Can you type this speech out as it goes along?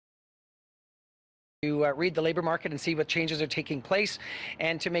to read the labour market and see what changes are taking place,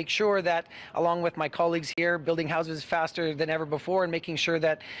 and to make sure that, along with my colleagues here, building houses faster than ever before and making sure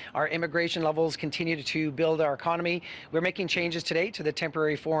that our immigration levels continue to build our economy. We're making changes today to the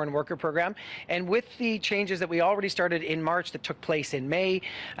temporary foreign worker program, and with the changes that we already started in March that took place in May,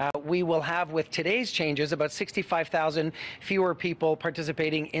 we will have, with today's changes, about 65,000 fewer people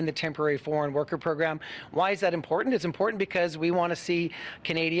participating in the temporary foreign worker program. Why is that important? It's important because we want to see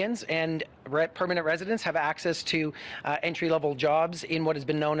Canadians and permanent residents have access to entry-level jobs in what has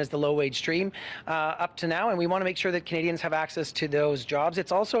been known as the low-wage stream up to now, and we want to make sure that Canadians have access to those jobs.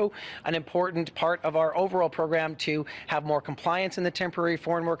 It's also an important part of our overall program to have more compliance in the temporary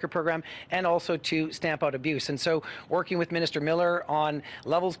foreign worker program and also to stamp out abuse. And so working with Minister Miller on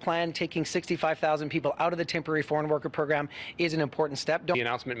Levels Plan, taking 65,000 people out of the temporary foreign worker program is an important step. The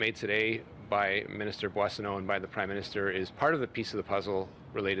announcement made today by Minister Boissonnault and by the Prime Minister is part of the piece of the puzzle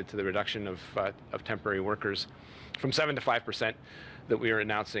related to the reduction of temporary workers from 7 to 5%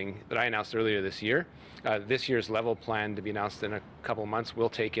 that I announced earlier this year. This year's level plan, to be announced in a couple of months, will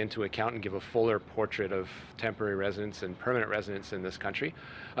take into account and give a fuller portrait of temporary residents and permanent residents in this country.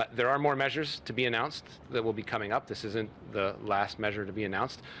 There are more measures to be announced that will be coming up. This isn't the last measure to be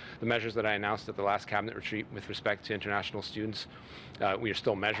announced. The measures that I announced at the last cabinet retreat with respect to international students, we are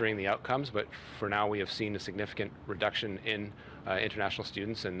still measuring the outcomes, but for now we have seen a significant reduction in international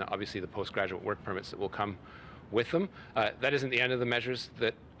students and obviously the postgraduate work permits that will come with them. That isn't the end of the measures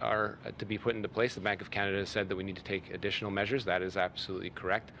that are to be put into place. The Bank of Canada has said that we need to take additional measures. That is absolutely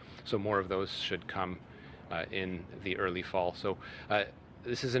correct. So more of those should come in the early fall. So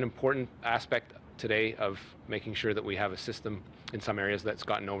this is an important aspect today of making sure that we have a system in some areas that's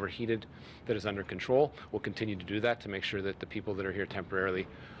gotten overheated, that is under control. We'll continue to do that to make sure that the people that are here temporarily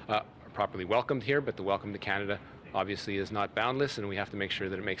are properly welcomed here, but the welcome to Canada obviously is not boundless, and we have to make sure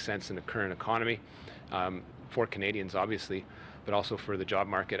that it makes sense in the current economy for Canadians, obviously, but also for the job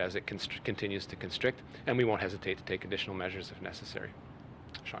market as it continues to constrict, and we won't hesitate to take additional measures if necessary.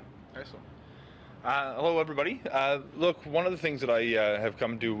 Sean. Excellent. Hello, everybody. Look, one of the things that I have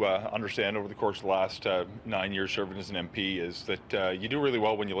come to understand over the course of the last 9 years serving as an MP is that you do really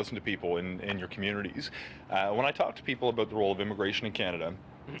well when you listen to people in your communities. When I talk to people about the role of immigration in Canada,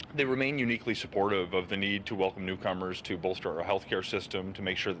 they remain uniquely supportive of the need to welcome newcomers, to bolster our healthcare system, to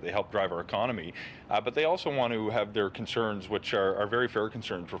make sure that they help drive our economy. But they also want to have their concerns, which are very fair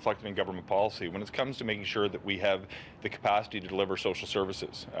concerns, reflected in government policy when it comes to making sure that we have the capacity to deliver social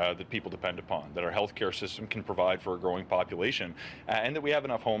services that people depend upon, that our healthcare system can provide for a growing population, and that we have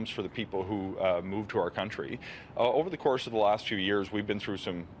enough homes for the people who move to our country. Over the course of the last few years, we've been through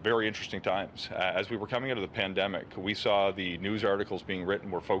some very interesting times. As we were coming out of the pandemic, we saw the news articles being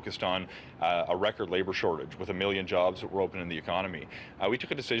written were focused on a record labor shortage with 1 million jobs that were open in the economy. We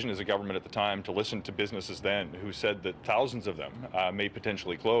took a decision as a government at the time to listen to businesses then who said that thousands of them may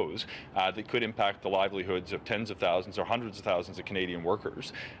potentially close, that could impact the livelihoods of tens of thousands or hundreds of thousands of Canadian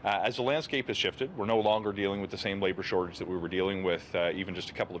workers. As the landscape has shifted, we're no longer dealing with the same labor shortage that we were dealing with even just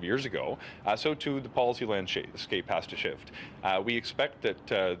a couple of years ago. So too the policy landscape has to shift. We expect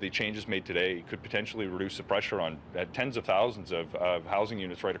that the changes made today could potentially reduce the pressure on tens of thousands of housing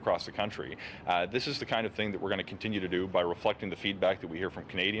units right across the country. This is the kind of thing that we're going to continue to do by reflecting the feedback that we hear from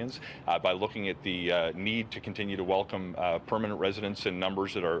Canadians, by looking at the need to continue to welcome permanent residents in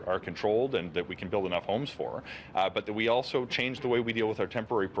numbers that are controlled and that we can build enough homes for, but that we also change the way we deal with our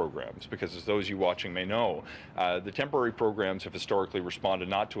temporary programs, because as those you watching may know, the temporary programs have historically responded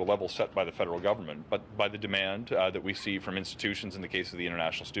not to a level set by the federal government, but by the demand that we see from institutions in the case of the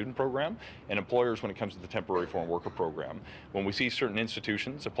International Student Program and employers when it comes to the temporary foreign worker program. When we see certain institutions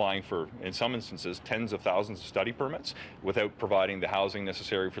applying for, in some instances, tens of thousands of study permits without providing the housing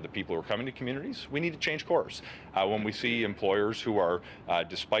necessary for the people who are coming to communities, we need to change course. When we see employers who are,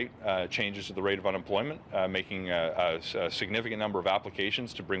 despite changes to the rate of unemployment, making a significant number of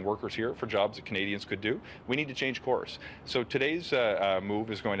applications to bring workers here for jobs that Canadians could do, we need to change course. So today's move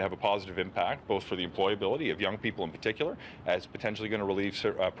is going to have a positive impact, both for the employability of young people in particular, as potentially going to relieve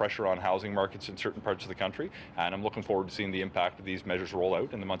pressure on housing markets in certain parts of the country, and I'm looking forward to seeing the impact of these measures roll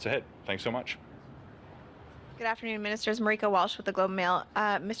out in the months ahead. Thanks so much. Good afternoon, Ministers. Marika Walsh with the Globe and Mail.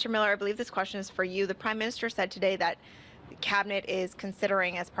 Mr. Miller, I believe this question is for you. The Prime Minister said today that the Cabinet is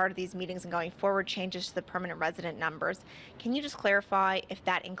considering, as part of these meetings and going forward, changes to the permanent resident numbers. Can you just clarify if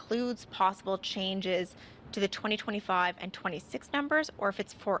that includes possible changes to the 2025 and 26 numbers, or if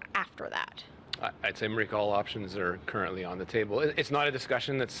it's for after that? I'd say, Marika, all options are currently on the table. It's not a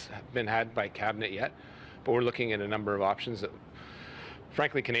discussion that's been had by Cabinet yet, but we're looking at a number of options that,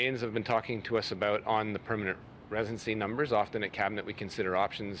 frankly, Canadians have been talking to us about on the permanent residency numbers. Often at Cabinet we consider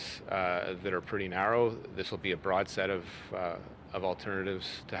options that are pretty narrow. This will be a broad set of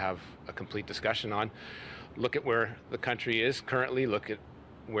alternatives to have a complete discussion on. Look at where the country is currently, look at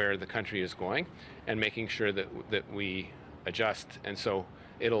where the country is going, and making sure that we adjust. And so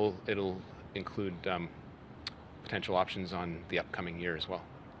it'll include potential options on the upcoming year as well.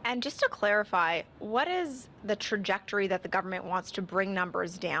 And just to clarify, what is the trajectory that the government wants to bring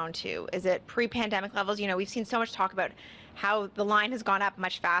numbers down to? Is it pre-pandemic levels? You know, we've seen so much talk about how the line has gone up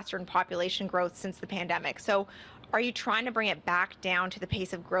much faster in population growth since the pandemic. So are you trying to bring it back down to the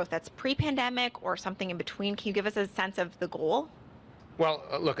pace of growth that's pre-pandemic or something in between? Can you give us a sense of the goal? Well,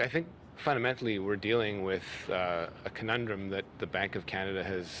 look, I think fundamentally we're dealing with a conundrum that the Bank of Canada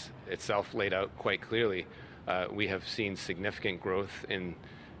has itself laid out quite clearly. We have seen significant growth in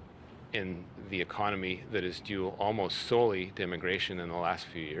the economy that is due almost solely to immigration in the last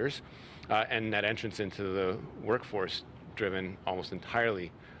few years, and that entrance into the workforce driven almost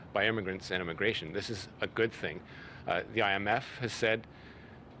entirely by immigrants and immigration. This is a good thing. The IMF has said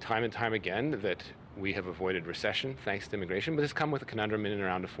time and time again that we have avoided recession thanks to immigration, but it's come with a conundrum in and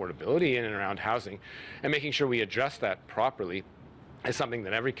around affordability, in and around housing, and making sure we address that properly is something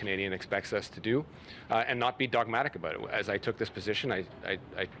that every Canadian expects us to do, and not be dogmatic about it. As I took this position,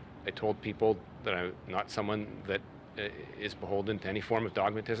 I told people that I'm not someone that is beholden to any form of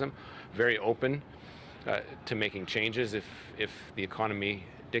dogmatism, very open to making changes if the economy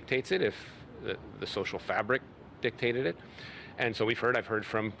dictates it, if the social fabric dictated it. And so I've heard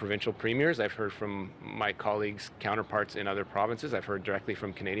from provincial premiers, I've heard from my colleagues, counterparts in other provinces, I've heard directly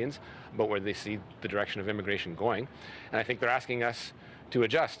from Canadians about where they see the direction of immigration going. And I think they're asking us to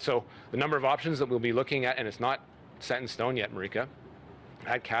adjust. So the number of options that we'll be looking at, and it's not set in stone yet, Marika,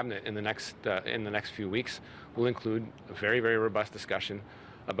 at Cabinet in the next few weeks, will include a very, very robust discussion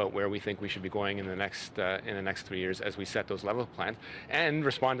about where we think we should be going in the next 3 years as we set those level plans, and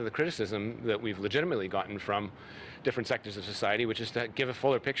respond to the criticism that we've legitimately gotten from different sectors of society, which is to give a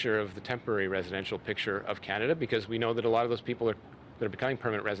fuller picture of the temporary residential picture of Canada, because we know that a lot of those people that are becoming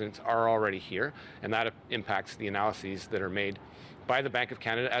permanent residents are already here, and that impacts the analyses that are made by the Bank of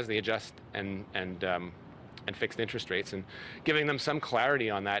Canada as they adjust and fixed interest rates. And giving them some clarity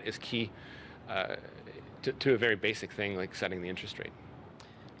on that is key to a very basic thing like setting the interest rate.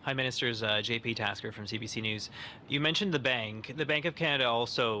 Hi, Ministers. JP Tasker from CBC News. You mentioned the bank. The Bank of Canada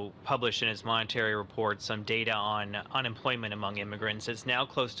also published in its monetary report some data on unemployment among immigrants. It's now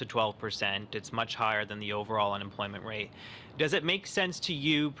close to 12%. It's much higher than the overall unemployment rate. Does it make sense to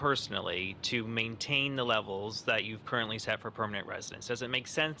you personally to maintain the levels that you've currently set for permanent residents? Does it make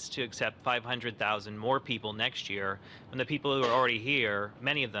sense to accept 500,000 more people next year when the people who are already here,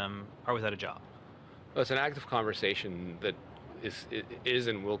 many of them, are without a job? Well, it's an active conversation that is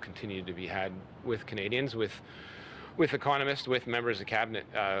and will continue to be had with Canadians, with economists, with members of Cabinet.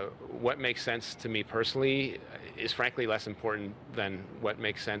 What makes sense to me personally is frankly less important than what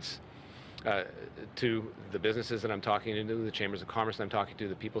makes sense to the businesses that I'm talking to, the chambers of commerce that I'm talking to,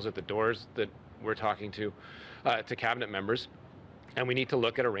 the peoples at the doors that we're talking to Cabinet members. And we need to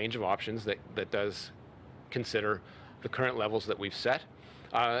look at a range of options that does consider the current levels that we've set,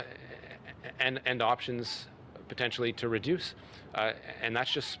 and options potentially to reduce. And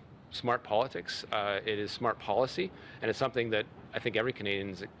that's just smart politics. It is smart policy, and it's something that I think every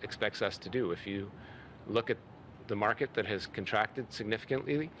Canadian expects us to do. If you look at the market that has contracted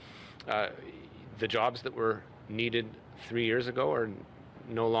significantly, the jobs that were needed 3 years ago are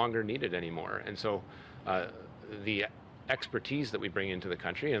no longer needed anymore. And so the expertise that we bring into the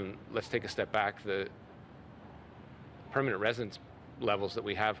country, and let's take a step back, the permanent residence levels that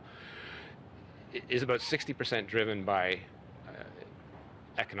we have is about 60% driven by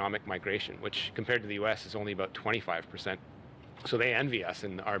economic migration, which compared to the US is only about 25%. So they envy us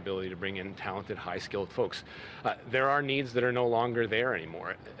in our ability to bring in talented, high-skilled folks. There are needs that are no longer there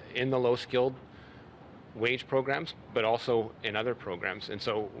anymore in the low-skilled wage programs, but also in other programs. And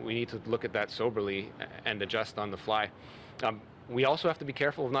so we need to look at that soberly and adjust on the fly. We also have to be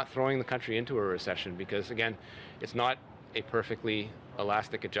careful of not throwing the country into a recession, because again, it's not a perfectly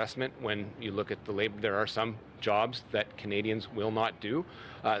elastic adjustment. When you look at the labor, there are some jobs that Canadians will not do.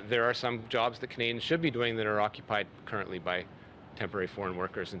 There are some jobs that Canadians should be doing that are occupied currently by temporary foreign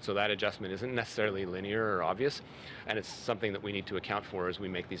workers, and so that adjustment isn't necessarily linear or obvious, and it's something that we need to account for as we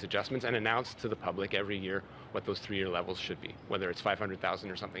make these adjustments and announce to the public every year what those 3-year levels should be, whether it's 500,000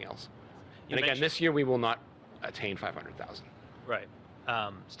 or something else. And again, this year we will not attain 500,000. Right.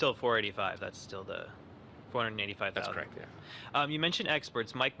 Still 485. That's still the 485,000. That's correct, yeah. You mentioned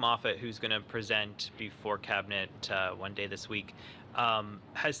experts. Mike Moffat, who's going to present before Cabinet one day this week,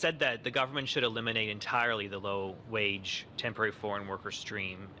 has said that the government should eliminate entirely the low-wage temporary foreign worker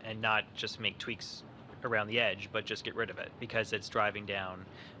stream and not just make tweaks around the edge, but just get rid of it because it's driving down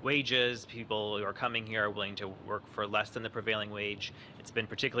wages. People who are coming here are willing to work for less than the prevailing wage. It's been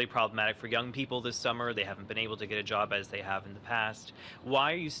particularly problematic for young people this summer. They haven't been able to get a job as they have in the past.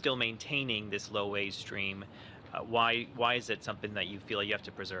 Why are you still maintaining this low-wage stream? Why is it something that you feel like you have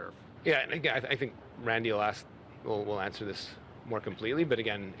to preserve? Yeah, and again, I think Randy will answer this more completely, but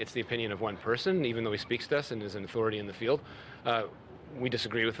again, it's the opinion of one person, even though he speaks to us and is an authority in the field. We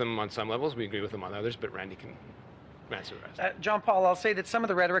disagree with them on some levels, we agree with them on others, but Randy can answer the rest. John Paul, I'll say that some of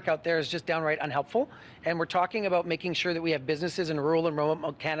the rhetoric out there is just downright unhelpful, and we're talking about making sure that we have businesses in rural and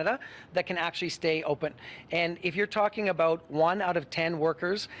remote Canada that can actually stay open. And if you're talking about 1 out of 10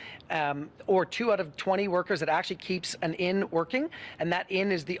 workers or 2 out of 20 workers that actually keeps an inn working, and that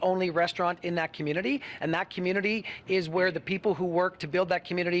inn is the only restaurant in that community, and that community is where the people who work to build that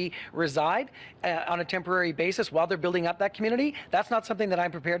community reside on a temporary basis while they're building up that community, that's not something that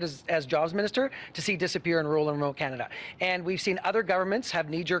I'm prepared as Jobs Minister to see disappear in rural and remote Canada. And we've seen other governments have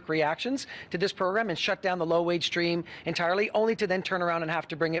knee-jerk reactions to this program and shut down the low-wage stream entirely, only to then turn around and have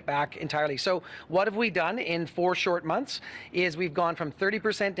to bring it back entirely. So what have we done in 4 short months is we've gone from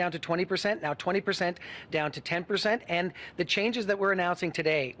 30% down to 20%, now 20% down to 10%, and the changes that we're announcing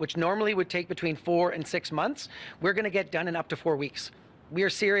today, which normally would take between 4 and 6 months, we're going to get done in up to 4 weeks. We are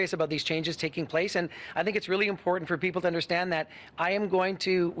serious about these changes taking place, and I think it's really important for people to understand that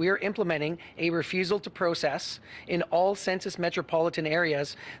we are implementing a refusal to process in all census metropolitan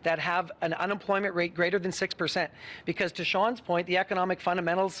areas that have an unemployment rate greater than 6%. Because to Sean's point, the economic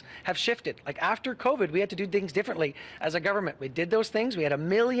fundamentals have shifted. Like after COVID, we had to do things differently as a government. We did those things. We had 1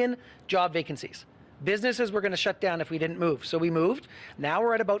 million job vacancies. Businesses were going to shut down if we didn't move. So we moved. Now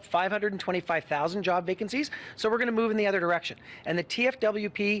we're at about 525,000 job vacancies. So we're going to move in the other direction. And the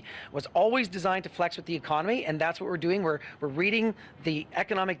TFWP was always designed to flex with the economy, and that's what we're doing. We're reading the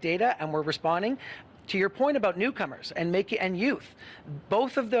economic data and we're responding. To your point about newcomers and youth,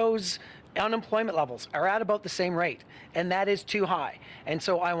 both of those unemployment levels are at about the same rate, and that is too high. And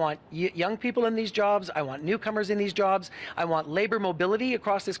so I want young people in these jobs, I want newcomers in these jobs, I want labor mobility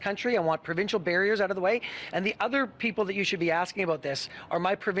across this country, I want provincial barriers out of the way, and the other people that you should be asking about this are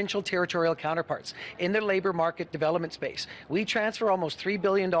my provincial territorial counterparts in the labor market development space. We transfer almost $3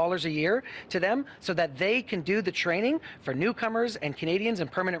 billion a year to them so that they can do the training for newcomers and Canadians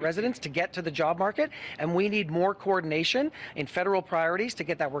and permanent residents to get to the job market, and we need more coordination in federal priorities to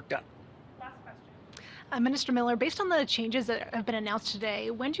get that work done. Minister Miller, based on the changes that have been announced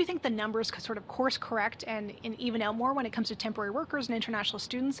today, when do you think the numbers could sort of course correct and even out more when it comes to temporary workers and international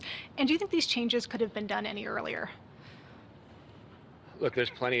students? And do you think these changes could have been done any earlier? Look, there's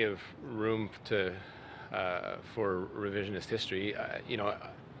plenty of room for revisionist history.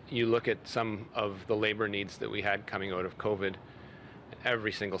 You look at some of the labor needs that we had coming out of COVID,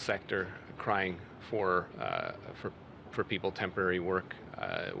 every single sector crying for people temporary work.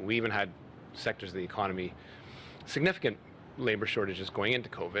 We even had sectors of the economy, significant labor shortages going into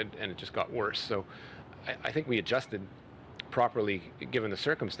COVID, and it just got worse. So I think we adjusted properly given the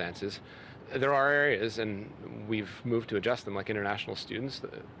circumstances. There are areas, and we've moved to adjust them, like international students, the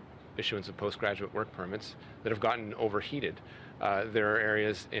issuance of postgraduate work permits, that have gotten overheated. There are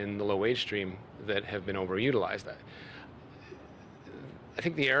areas in the low-wage stream that have been overutilized. I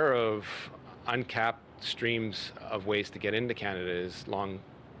think the era of uncapped streams of ways to get into Canada is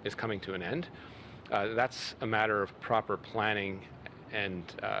coming to an end. That's a matter of proper planning and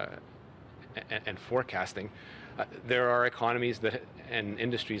forecasting. There are economies and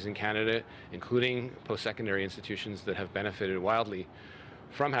industries in Canada, including post-secondary institutions, that have benefited wildly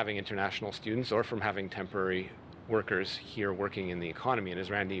from having international students or from having temporary workers here working in the economy. And as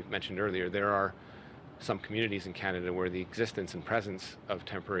Randy mentioned earlier, there are some communities in Canada where the existence and presence of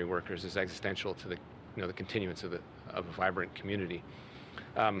temporary workers is existential to the continuance of a vibrant community.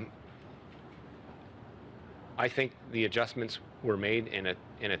 I think the adjustments were made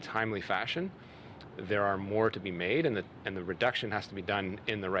in a timely fashion. There are more to be made, and the reduction has to be done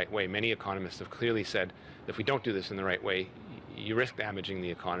in the right way. Many economists have clearly said that if we don't do this in the right way, you risk damaging the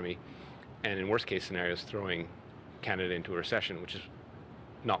economy, and in worst case scenarios, throwing Canada into a recession, which is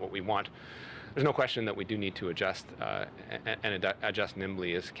not what we want. There's no question that we do need to adjust and adjust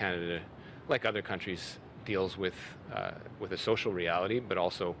nimbly as Canada, like other countries, deals with a social reality, but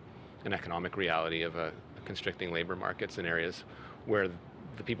also an economic reality of constricting labor markets in areas where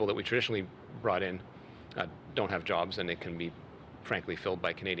the people that we traditionally brought in don't have jobs, and they can be, frankly, filled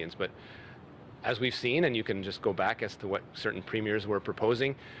by Canadians. But as we've seen, and you can just go back as to what certain premiers were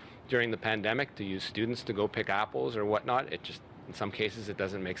proposing during the pandemic to use students to go pick apples or whatnot, it just, in some cases, it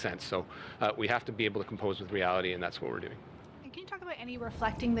doesn't make sense. So we have to be able to compose with reality, and that's what we're doing. And can you talk about any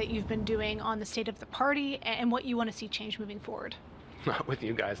reflecting that you've been doing on the state of the party and what you want to see change moving forward? Not with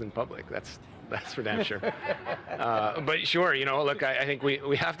you guys in public. That's for damn sure. But sure, you know, look, I think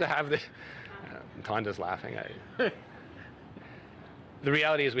we have to have the. Tonda's laughing. The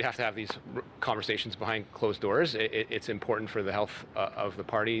reality is we have to have these conversations behind closed doors. It's important for the health of the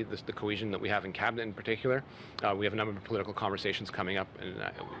party, the cohesion that we have in cabinet in particular. We have a number of political conversations coming up, and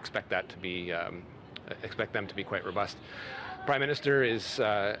I expect that to be expect them to be quite robust. Prime Minister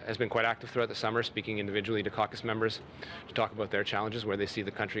has been quite active throughout the summer, speaking individually to caucus members to talk about their challenges, where they see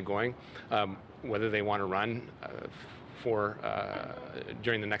the country going, whether they want to run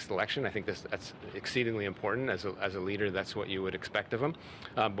during the next election. I think that's exceedingly important. As a leader, that's what you would expect of him.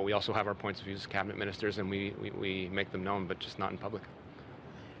 But we also have our points of view as cabinet ministers, and we make them known, but just not in public.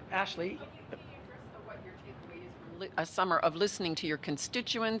 Ashley. A summer of listening to your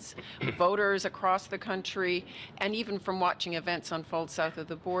constituents, voters across the country, and even from watching events unfold south of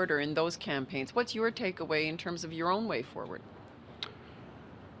the border in those campaigns. What's your takeaway in terms of your own way forward?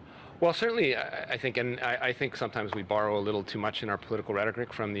 Well, certainly, I think, and I think sometimes we borrow a little too much in our political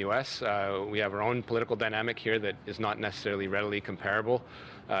rhetoric from the U.S. We have our own political dynamic here that is not necessarily readily comparable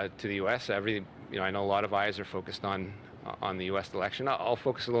to the U.S. I know a lot of eyes are focused on the U.S. election. I'll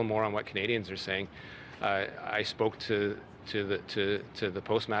focus a little more on what Canadians are saying. I spoke to the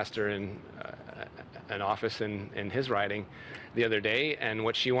postmaster in an office in his riding the other day, and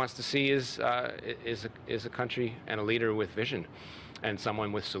what she wants to see is a country and a leader with vision, and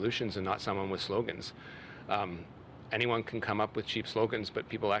someone with solutions and not someone with slogans. Anyone can come up with cheap slogans, but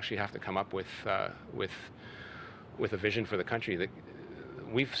people actually have to come up with a vision for the country.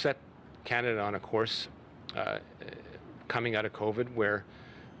 We've set Canada on a course coming out of COVID where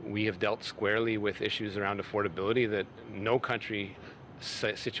we have dealt squarely with issues around affordability that no country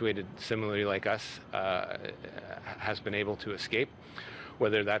situated similarly like us has been able to escape,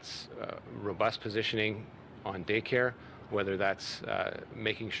 whether that's robust positioning on daycare, whether that's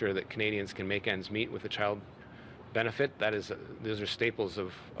making sure that Canadians can make ends meet with a child benefit. Those are staples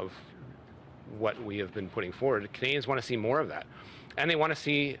of what we have been putting forward. Canadians want to see more of that, and they want to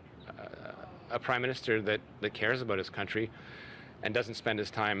see a prime minister that cares about his country and doesn't spend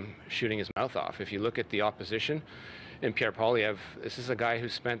his time shooting his mouth off. If you look at the opposition in Pierre Poilievre, this is a guy who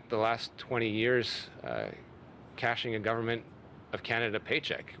spent the last 20 years cashing a government of Canada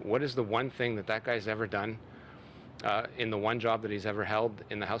paycheck. What is the one thing that guy's ever done in the one job that he's ever held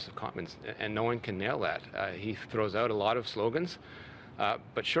in the House of Commons? And no one can nail that. He throws out a lot of slogans,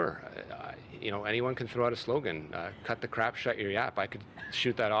 but sure, anyone can throw out a slogan. Cut the crap, shut your yap. I could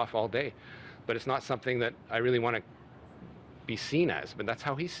shoot that off all day, but it's not something that I really want to be seen as, but that's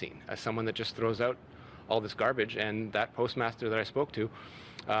how he's seen, as someone that just throws out all this garbage. And that postmaster that I spoke to,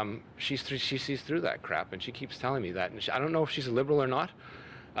 she sees through that crap, and she keeps telling me that. And I don't know if she's a liberal or not.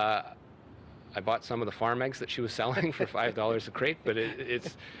 I bought some of the farm eggs that she was selling for $5 a crate, but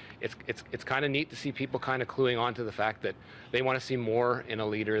it's kind of neat to see people kind of cluing on to the fact that they want to see more in a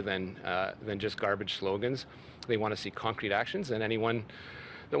leader than just garbage slogans. They want to see concrete actions, and anyone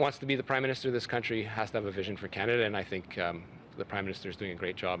that wants to be the Prime Minister of this country has to have a vision for Canada, and I think the Prime Minister is doing a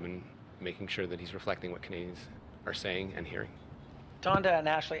great job in making sure that he's reflecting what Canadians are saying and hearing. Tonda and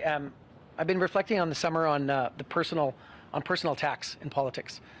Ashley, I've been reflecting on the summer on personal tax in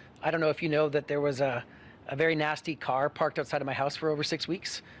politics. I don't know if you know that there was a very nasty car parked outside of my house for over 6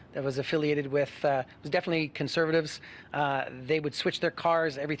 weeks that was affiliated with, it was definitely Conservatives. They would switch their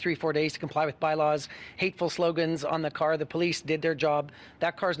cars every 3-4 days to comply with bylaws, hateful slogans on the car. The police did their job.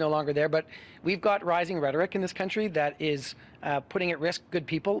 That car's no longer there, but we've got rising rhetoric in this country that is putting at risk good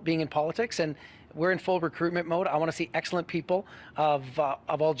people being in politics, and we're in full recruitment mode. I want to see excellent people of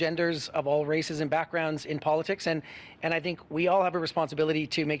all genders, of all races and backgrounds in politics. And I think we all have a responsibility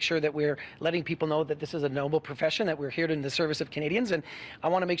to make sure that we're letting people know that this is a noble profession, that we're here in the service of Canadians. And I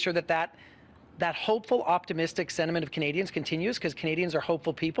want to make sure that hopeful, optimistic sentiment of Canadians continues, because Canadians are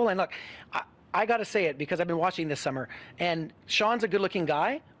hopeful people. And look, I got to say it because I've been watching this summer, and Sean's a good-looking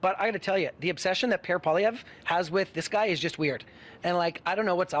guy, but I got to tell you, the obsession that Pierre Poilievre has with this guy is just weird. And I don't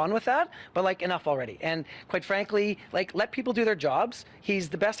know what's on with that, but enough already. And quite frankly, let people do their jobs. He's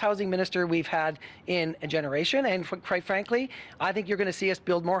the best housing minister we've had in a generation, and quite frankly, I think you're going to see us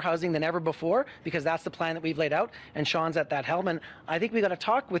build more housing than ever before, because that's the plan that we've laid out, and Sean's at that helm. And I think we got to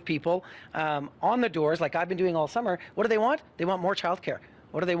talk with people on the doors, like I've been doing all summer. What do they want? They want more childcare.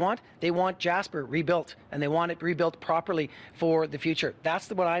 What do they want? They want Jasper rebuilt, and they want it rebuilt properly for the future. That's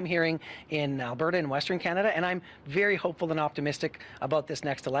what I'm hearing in Alberta and Western Canada, and I'm very hopeful and optimistic about this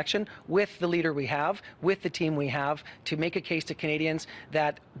next election with the leader we have, with the team we have, to make a case to Canadians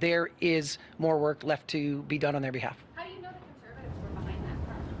that there is more work left to be done on their behalf. How do you know the Conservatives were behind that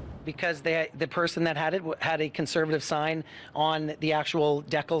car? Because the person that had it had a Conservative sign on the actual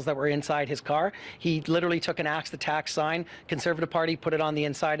decals that were inside his car. He literally took an Axe the Tax sign, Conservative Party, put it on the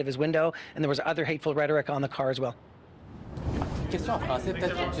inside of his window, and there was other hateful rhetoric on the car as well. Question en français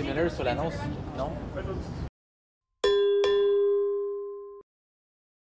peut-être, M. Miller, sur l'annonce, non?